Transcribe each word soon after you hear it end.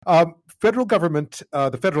Federal government,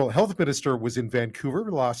 the federal health minister was in Vancouver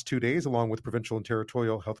the last 2 days, along with provincial and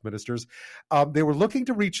territorial health ministers. They were looking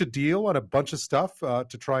to reach a deal on a bunch of stuff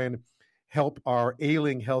to try and help our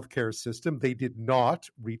ailing healthcare system. They did not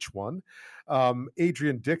reach one.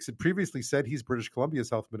 Adrian Dix had previously said, he's British Columbia's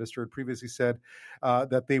health minister, had previously said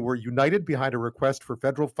that they were united behind a request for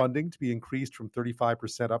federal funding to be increased from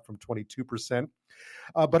 35% up from 22%.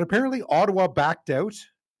 But apparently Ottawa backed out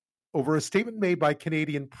over a statement made by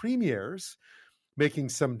Canadian premiers making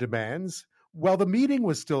some demands while the meeting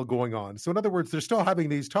was still going on. So in other words, they're still having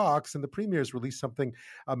these talks and the premiers released something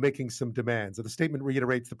making some demands. And the statement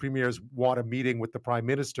reiterates the premiers want a meeting with the prime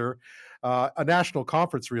minister, a national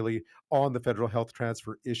conference really on the federal health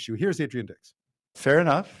transfer issue. Here's Adrian Dix. Fair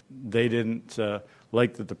enough. They didn't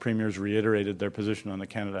like that the premiers reiterated their position on the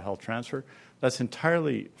Canada Health Transfer. That's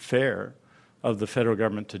entirely fair of the federal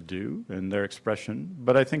government to do in their expression,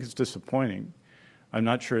 but I think it's disappointing. I'm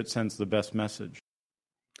not sure it sends the best message.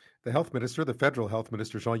 The health minister, the federal health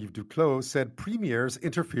minister, Jean-Yves Duclos, said premiers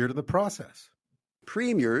interfered in the process.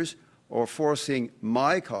 Premiers are forcing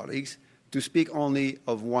my colleagues to speak only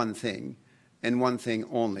of one thing, and one thing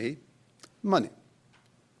only, money.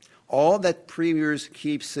 All that premiers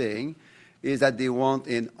keep saying is that they want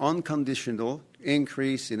an unconditional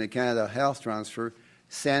increase in the Canada Health Transfer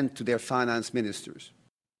sent to their finance ministers.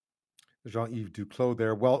 Jean-Yves Duclos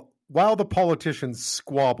there. Well, while the politicians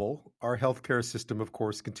squabble, our healthcare system, of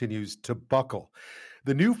course, continues to buckle.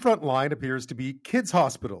 The new front line appears to be kids'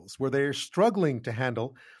 hospitals, where they are struggling to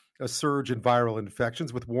handle a surge in viral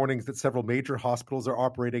infections, with warnings that several major hospitals are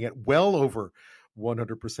operating at well over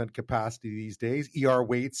 100% capacity these days. ER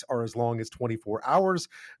waits are as long as 24 hours.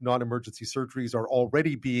 Non-emergency surgeries are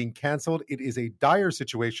already being canceled. It is a dire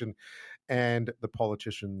situation, and the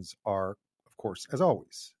politicians are, of course, as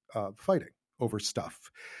always, fighting over stuff.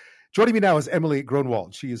 Joining me now is Emily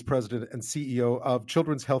Gruenwoldt. She is president and CEO of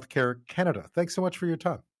Children's Healthcare Canada. Thanks so much for your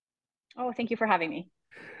time. Oh, thank you for having me.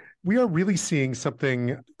 We are really seeing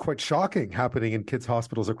something quite shocking happening in kids'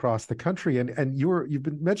 hospitals across the country, and you've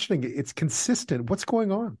been mentioning it's consistent. What's going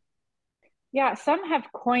on? Yeah, some have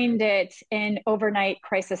coined it an overnight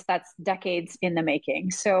crisis that's decades in the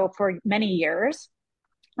making. So for many years,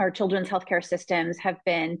 our children's healthcare systems have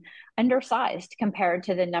been undersized compared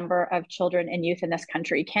to the number of children and youth in this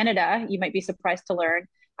country. Canada, you might be surprised to learn,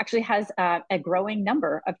 actually has a growing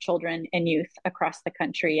number of children and youth across the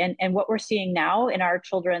country. And what we're seeing now in our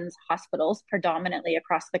children's hospitals, predominantly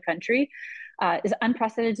across the country, is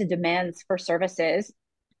unprecedented demands for services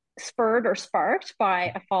spurred or sparked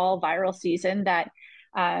by a fall viral season that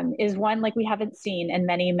is one like we haven't seen in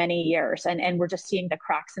many, many years. And we're just seeing the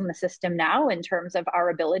cracks in the system now in terms of our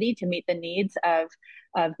ability to meet the needs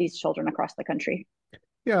of these children across the country.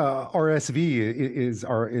 Yeah, RSV is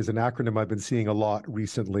an acronym I've been seeing a lot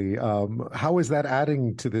recently. How is that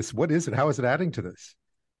adding to this? What is it? How is it adding to this?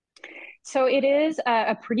 So it is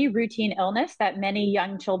a pretty routine illness that many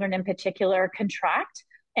young children in particular contract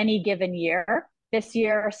any given year. This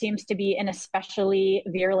year seems to be an especially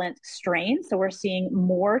virulent strain. So we're seeing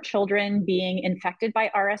more children being infected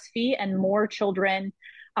by RSV and more children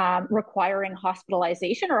requiring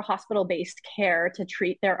hospitalization or hospital-based care to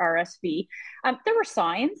treat their RSV. There were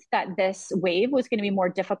signs that this wave was going to be more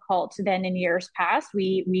difficult than in years past.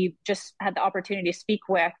 We just had the opportunity to speak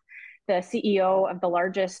with the CEO of the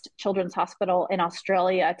largest children's hospital in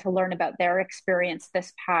Australia to learn about their experience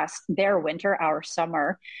this past their winter, our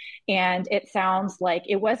summer. And it sounds like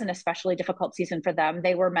it was an especially difficult season for them.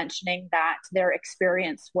 They were mentioning that their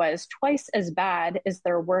experience was twice as bad as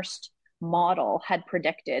their worst model had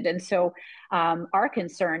predicted. And so our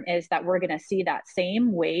concern is that we're going to see that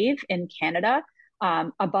same wave in Canada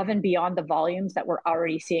above and beyond the volumes that we're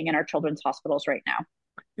already seeing in our children's hospitals right now.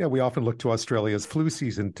 Yeah, we often look to Australia's flu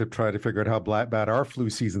season to try to figure out how bad our flu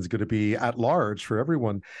season is going to be at large for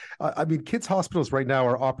everyone. I mean, kids' hospitals right now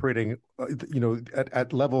are operating,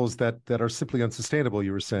 at levels that are simply unsustainable,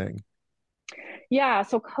 you were saying. Yeah,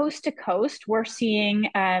 so coast to coast, we're seeing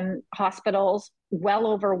hospitals well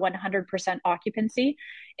over 100% occupancy.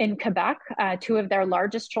 In Quebec, two of their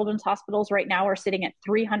largest children's hospitals right now are sitting at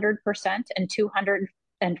 300% and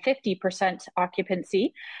 250%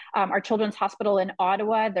 occupancy. Our children's hospital in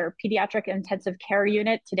Ottawa, their pediatric intensive care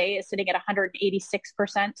unit today is sitting at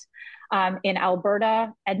 186%. In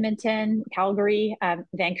Alberta, Edmonton, Calgary,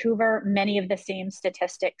 Vancouver, many of the same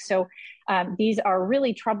statistics. So these are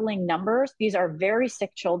really troubling numbers. These are very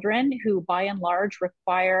sick children who, by and large,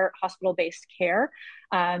 require hospital-based care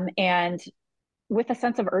and with a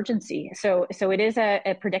sense of urgency. So it is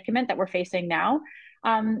a predicament that we're facing now.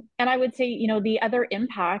 And I would say, the other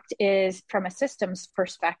impact is from a systems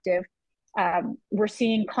perspective. we're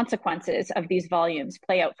seeing consequences of these volumes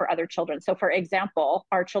play out for other children. So, for example,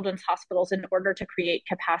 our children's hospitals, in order to create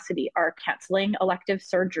capacity, are canceling elective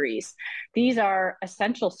surgeries. These are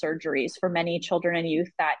essential surgeries for many children and youth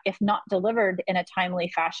that, if not delivered in a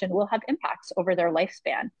timely fashion, will have impacts over their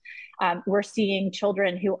lifespan. We're seeing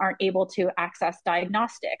children who aren't able to access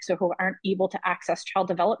diagnostics or who aren't able to access child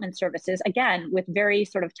development services, again, with very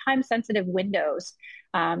sort of time-sensitive windows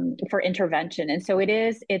for intervention. And so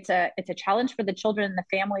it's a challenge for the children and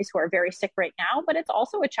the families who are very sick right now, but it's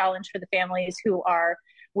also a challenge for the families who are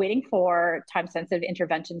waiting for time-sensitive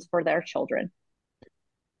interventions for their children.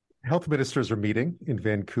 Health ministers are meeting in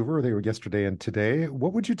Vancouver. They were yesterday and today.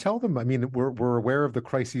 What would you tell them? I mean, we're aware of the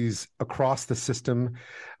crises across the system,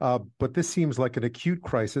 but this seems like an acute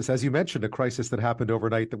crisis. As you mentioned, a crisis that happened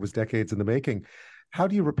overnight that was decades in the making. How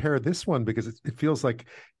do you repair this one? Because it feels like,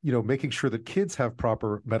 making sure that kids have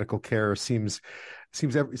proper medical care seems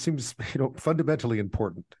fundamentally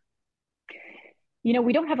important.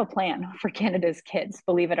 We don't have a plan for Canada's kids,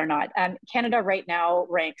 believe it or not. Canada right now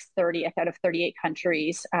ranks 30th out of 38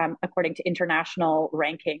 countries, according to international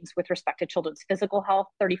rankings, with respect to children's physical health,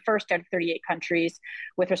 31st out of 38 countries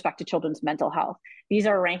with respect to children's mental health. These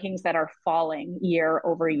are rankings that are falling year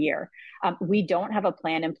over year. We don't have a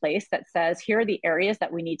plan in place that says, here are the areas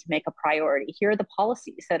that we need to make a priority. Here are the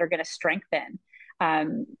policies that are going to strengthen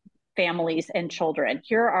families and children.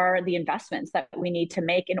 Here are the investments that we need to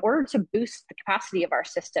make in order to boost the capacity of our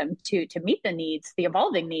system to meet the needs, the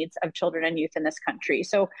evolving needs of children and youth in this country.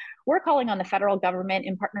 So we're calling on the federal government,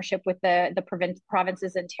 in partnership with the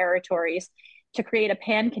provinces and territories, to create a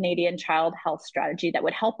pan-Canadian child health strategy that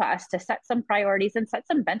would help us to set some priorities and set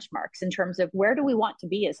some benchmarks in terms of where do we want to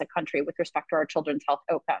be as a country with respect to our children's health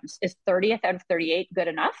outcomes. Is 30th out of 38 good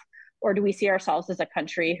enough? Or do we see ourselves as a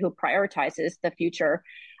country who prioritizes the future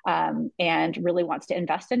and really wants to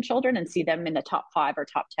invest in children and see them in the top 5 or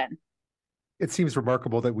top 10? It seems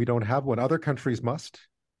remarkable that we don't have one. Other countries must.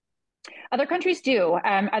 Other countries do.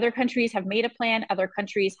 Other countries have made a plan. Other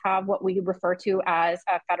countries have what we refer to as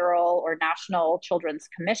a federal or national children's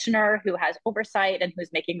commissioner who has oversight and who's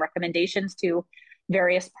making recommendations to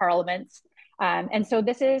various parliaments. And so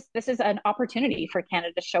this is an opportunity for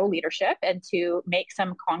Canada to show leadership and to make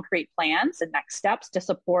some concrete plans and next steps to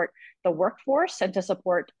support the workforce and to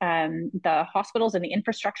support the hospitals and the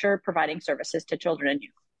infrastructure providing services to children and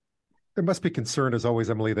youth. There must be concern, as always,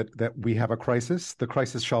 Emily, that we have a crisis. The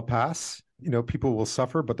crisis shall pass. People will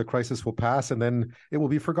suffer, but the crisis will pass, and then it will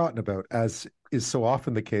be forgotten about, as is so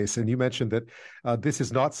often the case. And you mentioned that this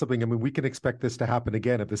is not something, we can expect this to happen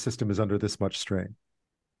again if the system is under this much strain.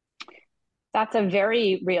 That's a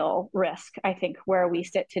very real risk, I think, where we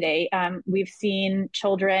sit today. We've seen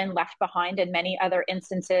children left behind in many other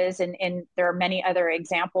instances, and there are many other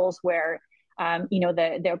examples where,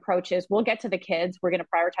 the approach is, we'll get to the kids, we're going to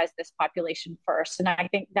prioritize this population first. And I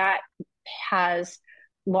think that has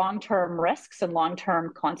long-term risks and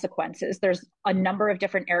long-term consequences. There's a number of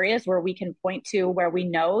different areas where we can point to where we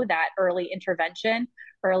know that early intervention,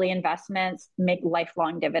 early investments make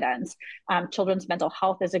lifelong dividends. Children's mental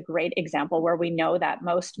health is a great example where we know that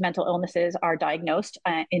most mental illnesses are diagnosed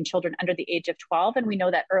in children under the age of 12. And we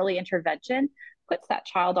know that early intervention puts that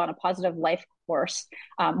child on a positive life course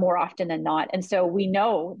more often than not. And so we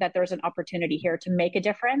know that there's an opportunity here to make a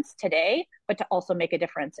difference today, but to also make a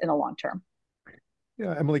difference in the long term.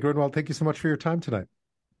 Yeah, Emily Gruenwoldt, thank you so much for your time tonight.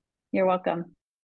 You're welcome.